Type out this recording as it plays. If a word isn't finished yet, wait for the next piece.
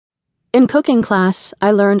In cooking class,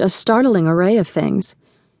 I learned a startling array of things.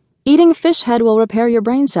 Eating fish head will repair your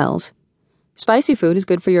brain cells. Spicy food is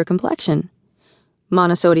good for your complexion.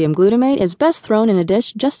 Monosodium glutamate is best thrown in a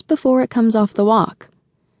dish just before it comes off the wok.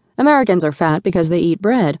 Americans are fat because they eat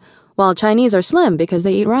bread, while Chinese are slim because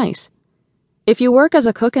they eat rice. If you work as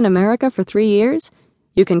a cook in America for 3 years,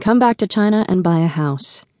 you can come back to China and buy a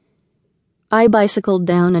house. I bicycled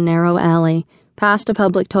down a narrow alley, past a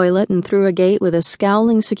public toilet, and through a gate with a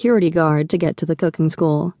scowling security guard to get to the cooking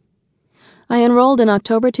school. I enrolled in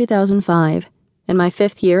October 2005, in my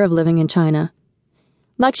 5th year of living in China.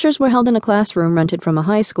 Lectures were held in a classroom rented from a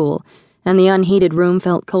high school, and the unheated room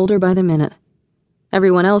felt colder by the minute.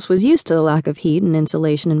 Everyone else was used to the lack of heat and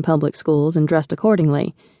insulation in public schools and dressed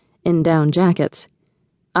accordingly, in down jackets.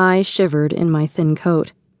 I shivered in my thin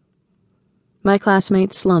coat. My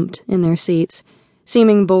classmates slumped in their seats,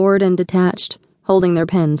 seeming bored and detached, holding their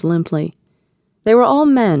pens limply. They were all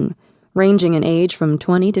men, ranging in age from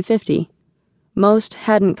 20 to 50. Most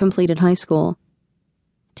hadn't completed high school.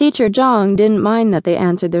 Teacher Zhang didn't mind that they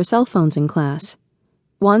answered their cell phones in class.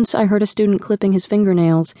 Once I heard a student clipping his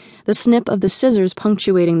fingernails, the snip of the scissors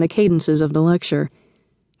punctuating the cadences of the lecture.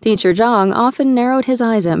 Teacher Zhang often narrowed his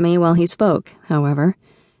eyes at me while he spoke, however.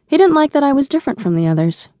 He didn't like that I was different from the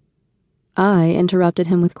others. I interrupted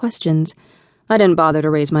him with questions. I didn't bother to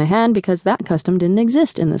raise my hand because that custom didn't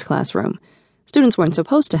exist in this classroom. Students weren't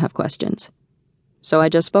supposed to have questions. So I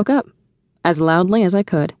just spoke up, as loudly as I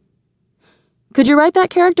could. "Could you write that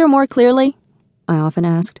character more clearly?" I often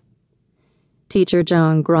asked. Teacher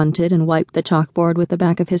Zhang grunted and wiped the chalkboard with the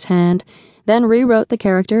back of his hand, then rewrote the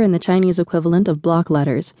character in the Chinese equivalent of block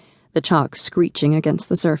letters, the chalk screeching against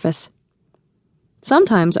the surface.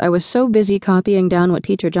 Sometimes I was so busy copying down what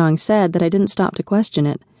Teacher Zhang said that I didn't stop to question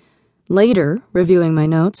it. Later, reviewing my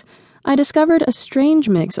notes, I discovered a strange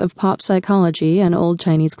mix of pop psychology and old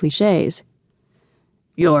Chinese cliches.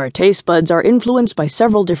 "Your taste buds are influenced by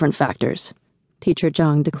several different factors," Teacher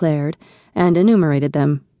Zhang declared, and enumerated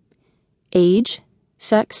them. "Age,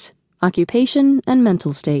 sex, occupation, and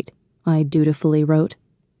mental state," I dutifully wrote.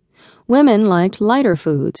 "Women liked lighter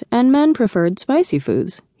foods, and men preferred spicy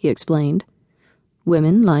foods," he explained.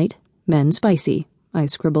 "Women light, men spicy," I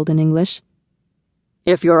scribbled in English.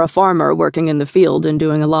 "If you're a farmer working in the field and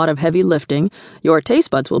doing a lot of heavy lifting, your taste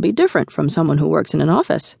buds will be different from someone who works in an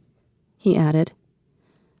office," he added.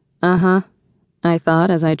 "Uh-huh," I thought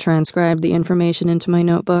as I transcribed the information into my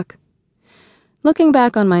notebook. Looking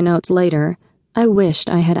back on my notes later, I wished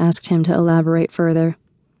I had asked him to elaborate further.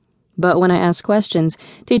 But when I asked questions,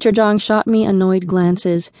 Teacher Zhang shot me annoyed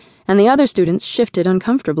glances, and the other students shifted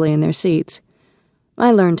uncomfortably in their seats.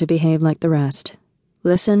 I learned to behave like the rest.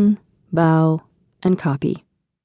 Listen, bow, and copy.